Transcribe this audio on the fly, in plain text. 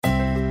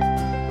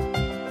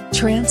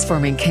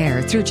Transforming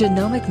care through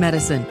genomic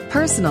medicine,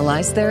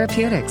 personalized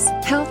therapeutics,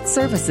 health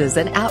services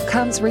and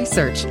outcomes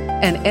research,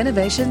 and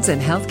innovations in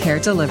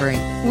healthcare delivery.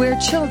 We're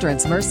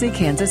Children's Mercy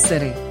Kansas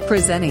City,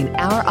 presenting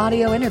our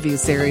audio interview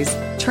series,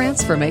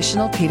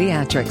 Transformational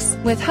Pediatrics,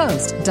 with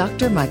host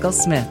Dr. Michael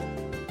Smith.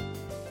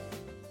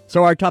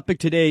 So our topic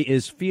today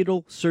is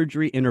fetal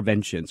surgery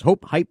interventions,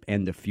 hope, hype,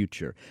 and the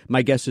future.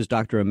 My guest is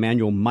Dr.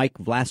 Emmanuel Mike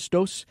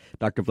Vlastos.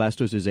 Dr.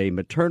 Vlastos is a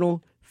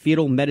maternal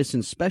fetal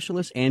medicine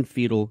specialist and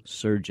fetal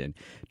surgeon.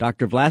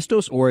 Dr.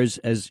 Vlastos, or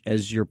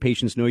as your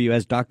patients know you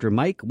as Dr.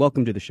 Mike,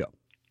 welcome to the show.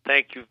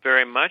 Thank you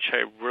very much.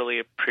 I really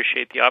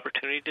appreciate the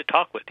opportunity to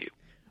talk with you.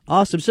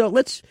 Awesome. So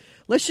let's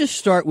just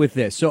start with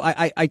this. So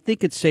I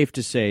think it's safe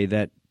to say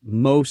that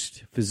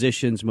most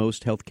physicians,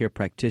 most healthcare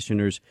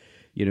practitioners,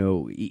 you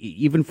know,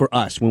 even for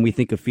us, when we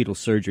think of fetal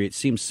surgery, it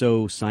seems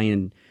so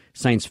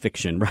science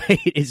fiction,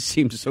 right? It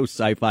seems so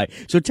sci-fi.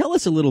 So tell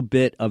us a little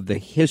bit of the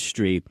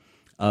history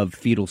of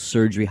fetal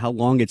surgery, how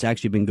long it's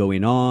actually been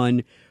going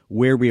on,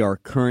 where we are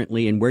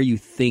currently, and where you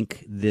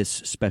think this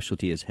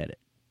specialty is headed.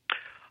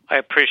 I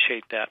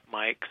appreciate that,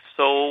 Mike.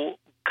 So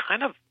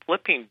kind of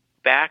flipping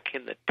back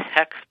in the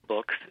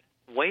textbooks,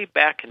 way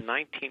back in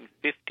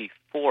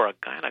 1954, a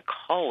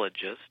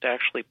gynecologist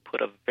actually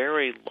put a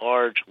very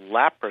large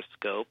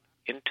laparoscope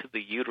into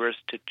the uterus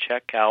to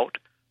check out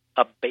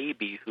a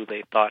baby who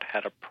they thought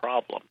had a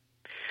problem.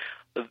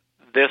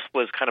 This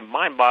was kind of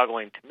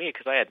mind-boggling to me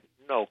because I had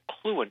no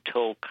clue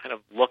until kind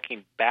of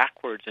looking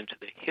backwards into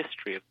the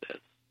history of this.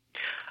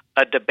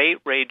 A debate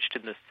raged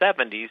in the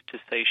 70s to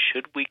say,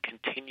 should we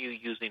continue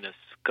using a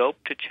scope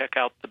to check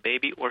out the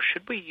baby, or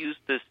should we use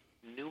this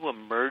new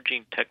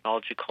emerging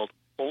technology called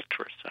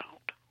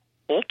ultrasound?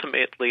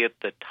 Ultimately, at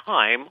the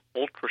time,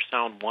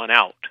 ultrasound won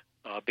out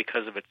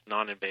because of its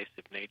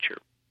non-invasive nature.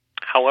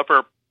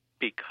 However,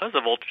 because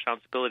of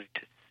ultrasound's ability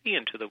to see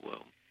into the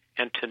womb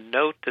and to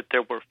note that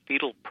there were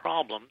fetal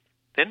problems,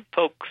 then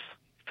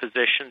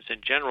physicians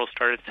in general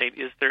started saying,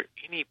 is there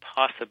any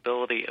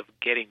possibility of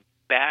getting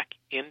back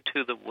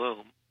into the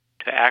womb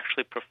to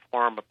actually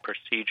perform a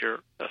procedure,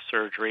 a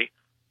surgery,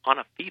 on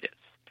a fetus?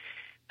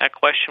 That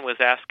question was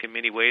asked in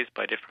many ways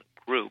by different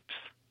groups,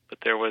 but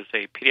there was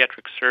a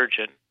pediatric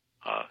surgeon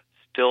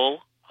still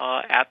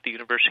at the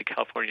University of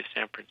California,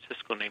 San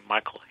Francisco, named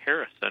Michael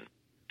Harrison,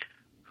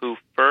 who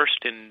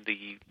first in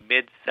the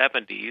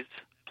mid-70s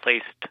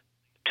placed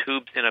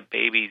tubes in a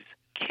baby's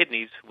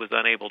kidneys who was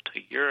unable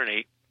to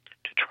urinate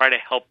to try to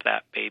help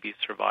that baby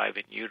survive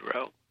in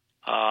utero.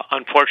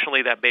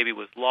 Unfortunately, that baby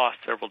was lost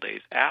several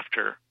days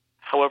after.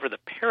 However, the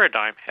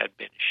paradigm had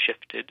been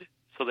shifted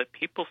so that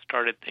people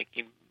started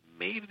thinking,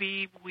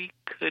 maybe we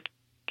could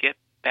get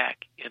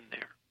back in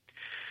there.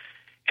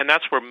 And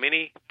that's where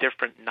many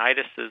different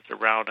niduses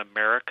around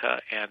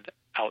America and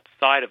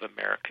outside of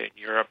America, in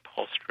Europe,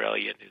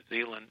 Australia, New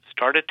Zealand,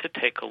 started to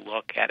take a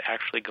look at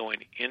actually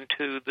going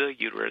into the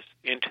uterus,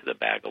 into the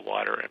bag of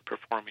water, and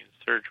performing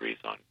surgeries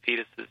on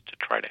fetuses to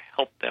try to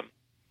help them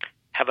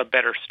have a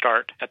better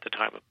start at the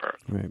time of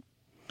birth.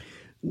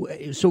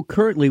 Right. So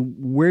currently,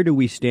 where do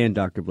we stand,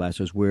 Dr.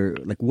 Vlastos?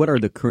 What are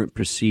the current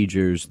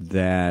procedures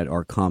that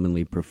are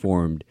commonly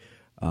performed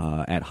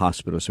at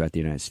hospitals throughout the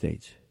United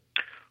States?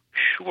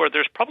 Sure.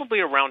 There's probably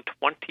around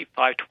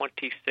 25,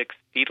 26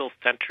 fetal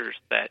centers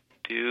that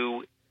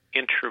do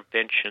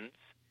interventions.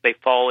 They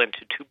fall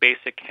into two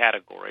basic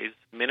categories,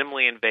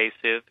 minimally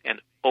invasive and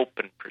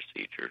open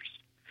procedures.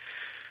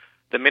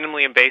 The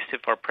minimally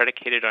invasive are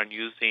predicated on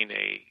using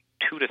a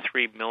 2 to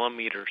 3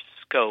 millimeter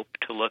scope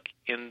to look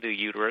in the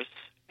uterus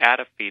at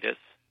a fetus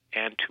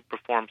and to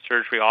perform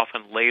surgery,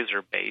 often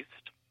laser-based.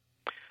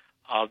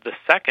 The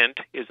second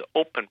is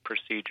open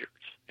procedures,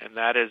 and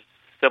that is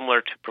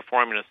similar to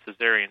performing a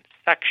cesarean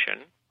section.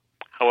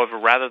 However,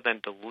 rather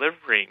than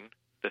delivering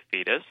the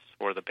fetus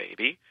or the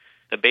baby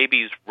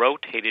is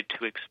rotated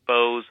to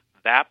expose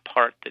that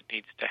part that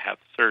needs to have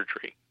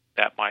surgery.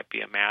 That might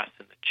be a mass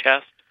in the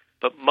chest,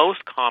 but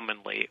most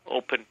commonly,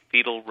 open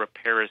fetal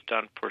repair is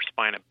done for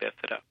spina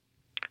bifida.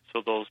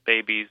 So those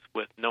babies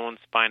with known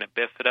spina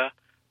bifida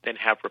then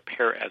have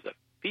repair as a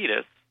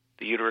fetus.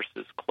 The uterus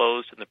is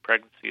closed and the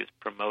pregnancy is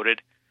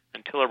promoted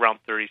until around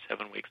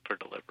 37 weeks for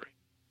delivery.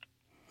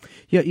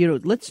 Yeah,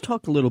 let's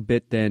talk a little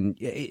bit then.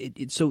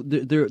 So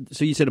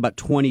you said about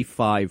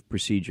 25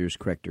 procedures,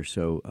 correct, or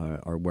so,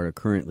 are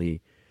currently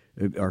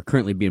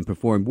being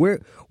performed.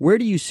 Where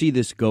do you see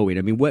this going?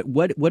 I mean,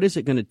 what is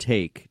it going to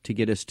take to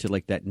get us to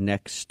like that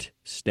next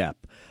step?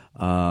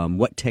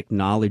 What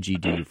technology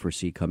do you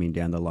foresee coming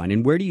down the line,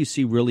 and where do you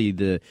see really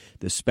the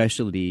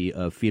specialty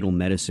of fetal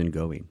medicine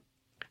going?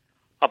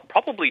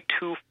 Probably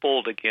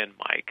twofold again,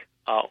 Mike.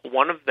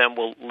 One of them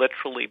will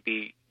literally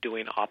be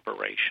doing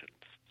operations.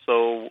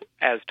 So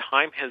as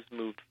time has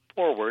moved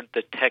forward,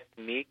 the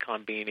technique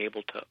on being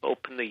able to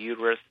open the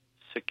uterus,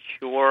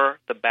 secure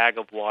the bag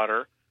of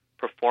water,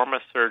 perform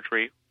a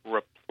surgery,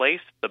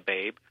 replace the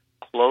babe,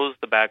 close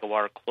the bag of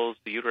water, close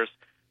the uterus,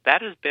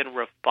 that has been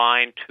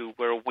refined to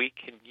where we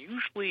can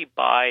usually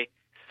by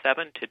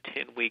 7 to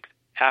 10 weeks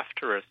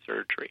after a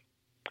surgery.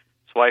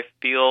 So I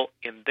feel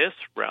in this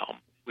realm,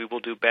 we will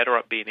do better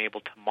at being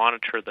able to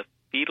monitor the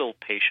fetal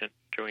patient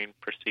during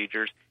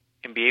procedures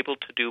and be able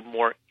to do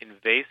more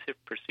invasive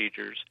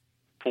procedures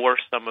for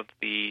some of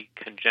the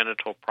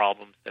congenital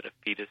problems that a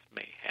fetus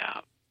may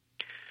have.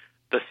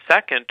 The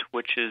second,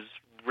 which is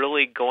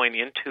really going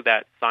into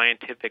that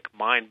scientific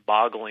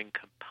mind-boggling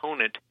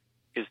component,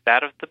 is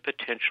that of the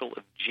potential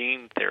of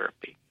gene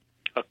therapy.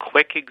 A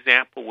quick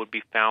example would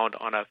be found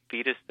on a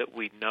fetus that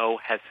we know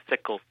has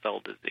sickle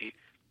cell disease.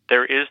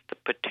 There is the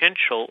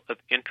potential of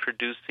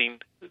introducing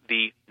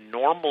the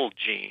normal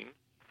gene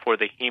for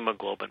the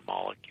hemoglobin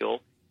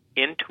molecule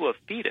into a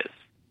fetus,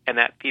 and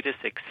that fetus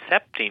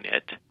accepting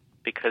it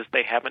because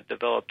they haven't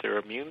developed their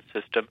immune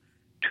system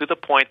to the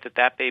point that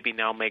that baby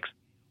now makes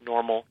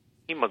normal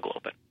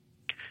hemoglobin.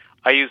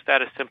 I use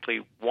that as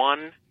simply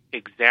one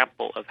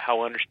example of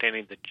how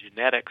understanding the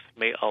genetics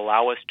may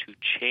allow us to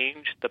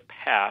change the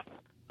path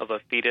of a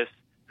fetus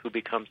who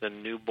becomes a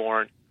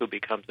newborn, who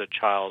becomes a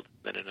child,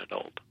 then an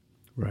adult.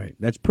 Right.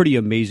 That's pretty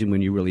amazing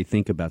when you really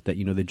think about that.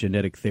 You know, the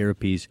genetic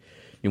therapies,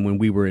 and when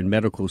we were in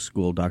medical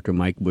school, Dr.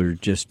 Mike, were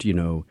just,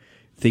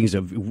 things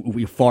of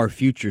far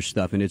future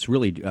stuff, and it's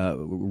really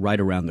right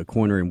around the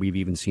corner, and we've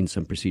even seen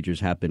some procedures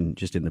happen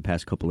just in the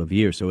past couple of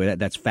years. So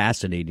that's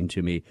fascinating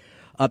to me.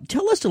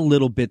 Tell us a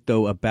little bit,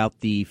 though, about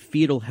the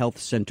Fetal Health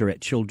Center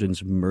at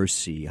Children's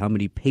Mercy. How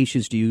many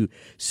patients do you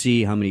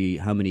see? How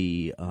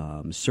many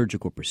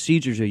surgical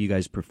procedures are you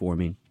guys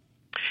performing?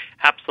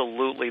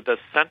 Absolutely. The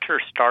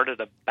center started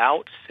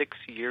about 6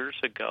 years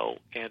ago,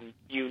 and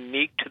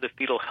unique to the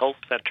Fetal Health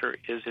Center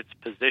is its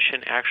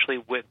position actually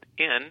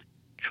within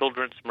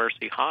Children's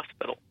Mercy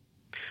Hospital.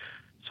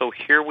 So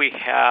here we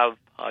have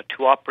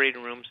 2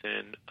 operating rooms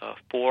and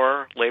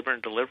 4 labor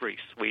and delivery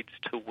suites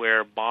to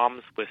where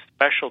moms with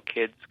special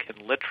kids can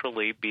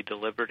literally be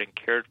delivered and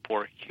cared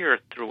for here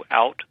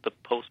throughout the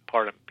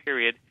postpartum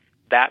period,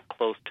 that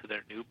close to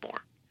their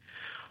newborn.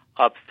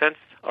 Since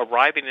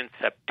arriving in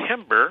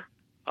September,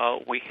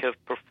 we have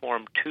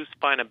performed 2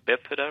 spina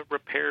bifida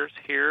repairs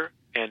here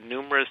and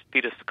numerous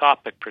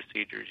fetoscopic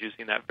procedures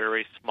using that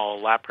very small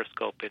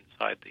laparoscope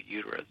inside the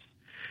uterus.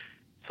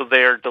 So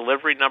their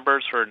delivery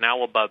numbers are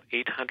now above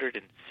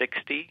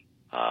 860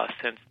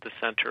 since the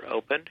center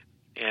opened,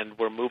 and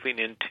we're moving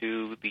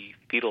into the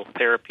fetal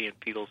therapy and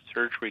fetal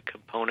surgery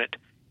component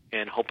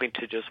and hoping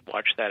to just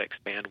watch that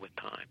expand with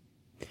time.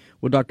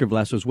 Well, Dr.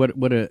 Vlasos,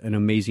 what an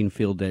amazing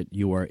field that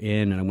you are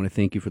in, and I want to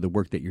thank you for the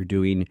work that you're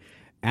doing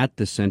at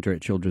the Center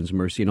at Children's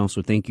Mercy, and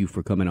also thank you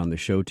for coming on the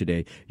show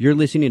today. You're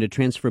listening to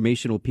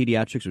Transformational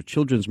Pediatrics of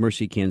Children's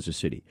Mercy, Kansas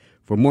City.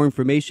 For more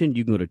information,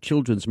 you can go to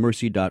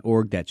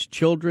childrensmercy.org. That's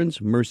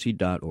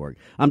childrensmercy.org.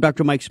 I'm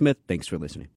Dr. Mike Smith. Thanks for listening.